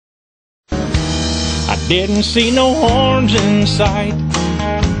Didn't see no horns in sight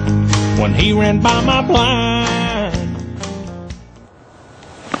when he ran by my blind.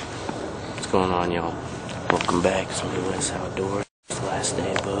 What's going on, y'all? Welcome back. It's Midwest Outdoors. It's the last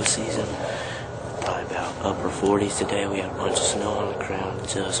day of bow season. Probably about upper 40s today. We had a bunch of snow on the ground. It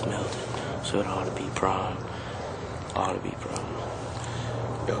just melted. So it ought to be prime.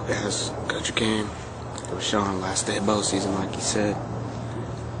 Yo guys, got your game. It was Sean, last day of bow season like he said.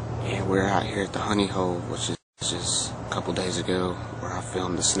 And we're out here at the Honey Hole, which is just a couple days ago, where I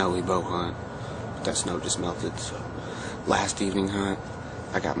filmed the snowy bow hunt. But that snow just melted, so last evening hunt.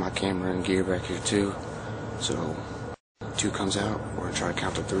 I got my camera and gear back here too. So 2 comes out, we're gonna try to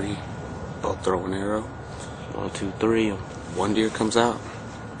count to 3. Both throw an arrow. 1, 2, 3. 1 deer comes out.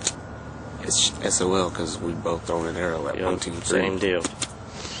 It's SOL because we both thrown an arrow at 1, 2, 3. Same deal.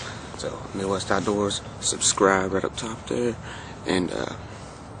 So Midwest Outdoors, subscribe right up top there, and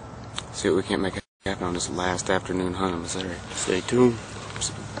see what we can make happen on this last afternoon hunt on Saturday. Stay tuned.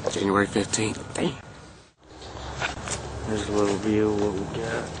 January 15th. Damn. Here's a little view of what we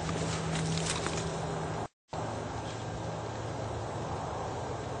got.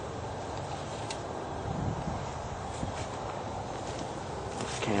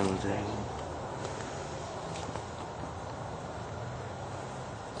 This camera's angled.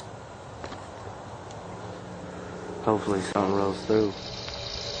 Hopefully something rolls through.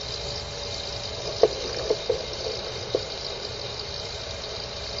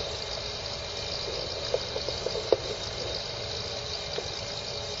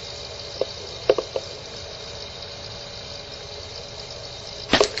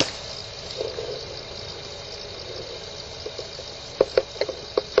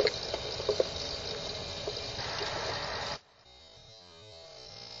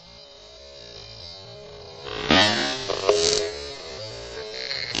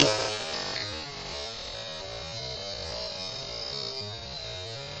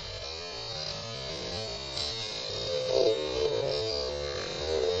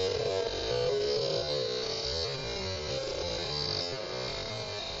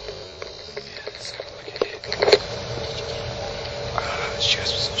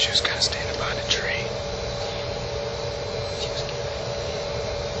 She was kind of standing behind a tree.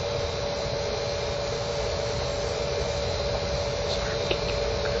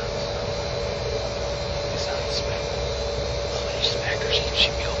 She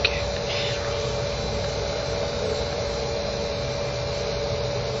mule kicked.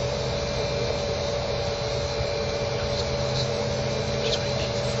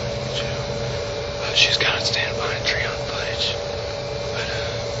 She was kind of standing behind a tree on footage. But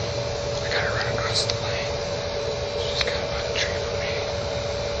I got her run across the lane. She's kind of by the tree for me.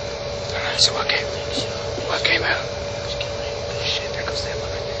 Alright, so what came out? Shit, there goes that one.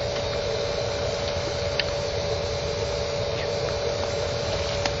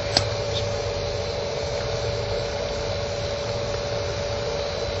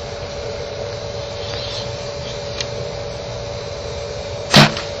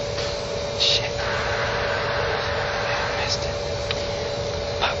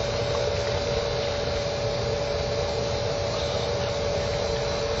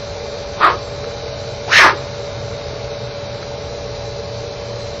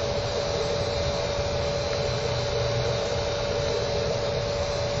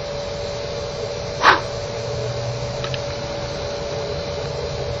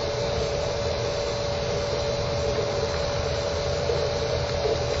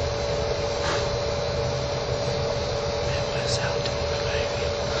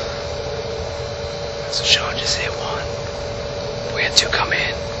 So Sean just hit one. We had 2 come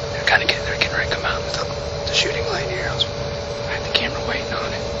in. They're getting ready to come out with the shooting lane here. I had the camera waiting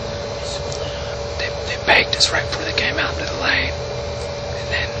on it. They baked us right before they came out into the lane. And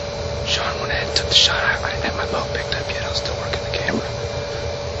then Sean went ahead and took the shot. I didn't have my bow picked up yet. I was still working the camera.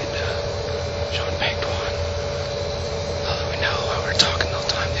 And Sean baked one. Although we know while we were talking the whole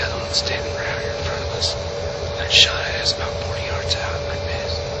time, the other one was standing right out here in front of us. That shot at us about 40 yards out. I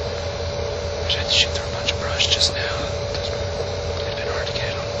missed. I had to shoot through a bunch of brush just now. It's been hard to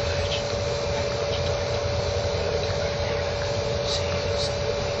get it on the footage.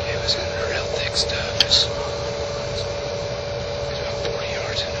 It was in the real thick stuff. It was about 40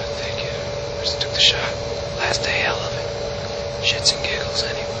 yards into the thick. I just took the shot. Last day hell of it. Shits and giggles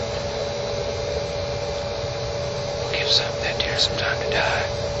anyway. Gives up that deer some time to die.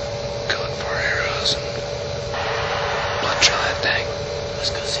 Go look for arrows and blood trail that thing. Let's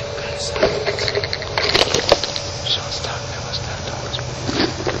go see what kind of stuff.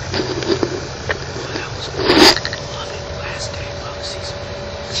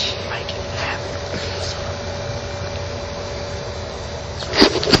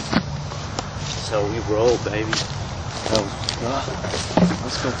 how we roll, baby.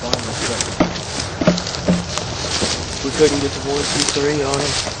 Let's go find this stuff. We couldn't get the 1, 2, 3 on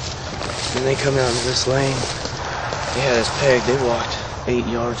him. Then they come out into this lane. They had us pegged. They walked 8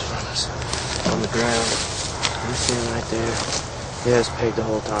 yards from us on the ground. You see him right there. They had us pegged the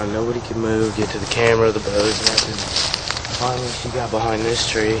whole time. Nobody could move, get to the camera, the bows, nothing. Finally, she got behind this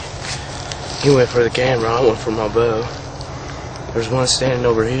tree. He went for the camera. I went for my bow. There's one standing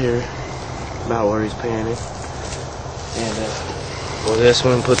over here, about where he's panning. And, well, this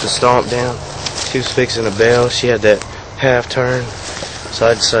one put the stomp down. She was fixing a bail. She had that half turn, so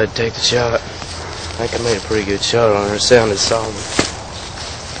I decided to take the shot. I think I made a pretty good shot on her. It sounded solid.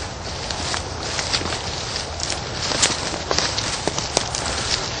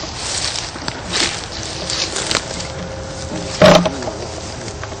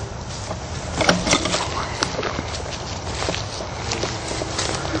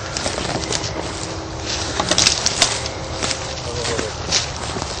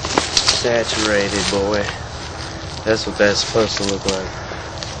 Saturated, boy. That's what that's supposed to look like.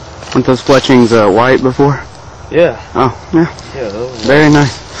 Weren't those fletchings white before? Yeah. Oh, yeah. Yeah, those are Very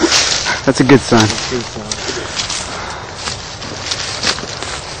nice. That's a good sign. good sign.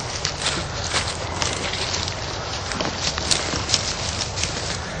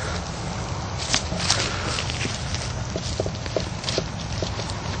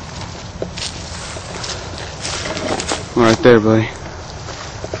 Right there, buddy.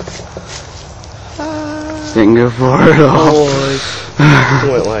 Didn't go far at all.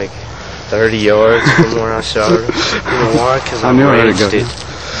 Went like 30 yards from where I shot her. You know why? Because I knew I had to raged go. it.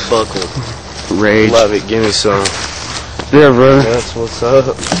 Buckled. Rage. Love it. Give me some. Yeah, brother. That's what's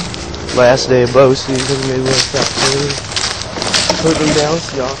up. Last day of bow season, Midwest Outfitters. Put them down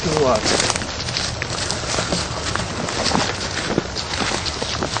so y'all can watch it.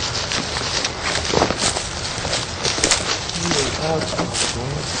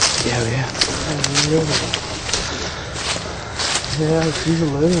 Yeah, yeah. Yeah, she's a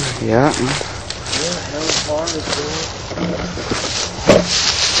loser. Yeah. Yeah, hell far is good.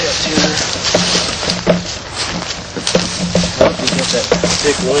 Step to her. Hope you get that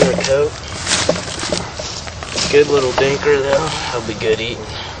thick winter coat. Good little dinker though. That'll be good eating.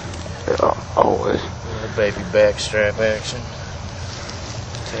 Yeah, always. Baby back strap action.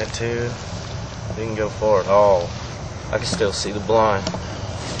 Tattoo. Didn't go far at all. I can still see the blind.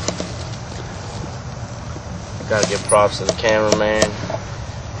 Gotta give props to the cameraman.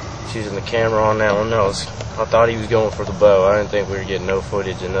 Choosing the camera on that one. I thought he was going for the bow. I didn't think we were getting no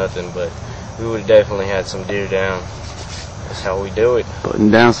footage or nothing, but we would have definitely had some deer down. That's how we do it. Putting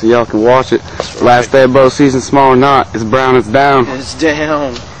down so y'all can watch it. Right. Last day of bow season, small or not. It's brown, it's down. It's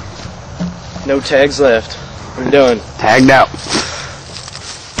down. No tags left. We're done. Tagged out.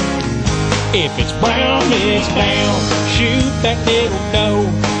 If it's brown, it's down. Shoot that little doe.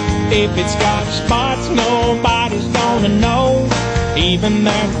 If it's got spots, nobody's gonna know. Even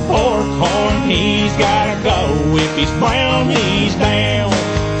that forkhorn, he's gotta go. If he's brown, he's down.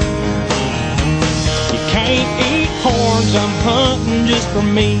 You can't eat horns, I'm hunting just for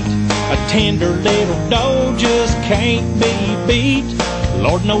meat. A tender little doe just can't be beat.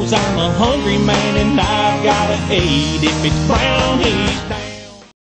 Lord knows I'm a hungry man and I've gotta eat. If it's brown, he's down.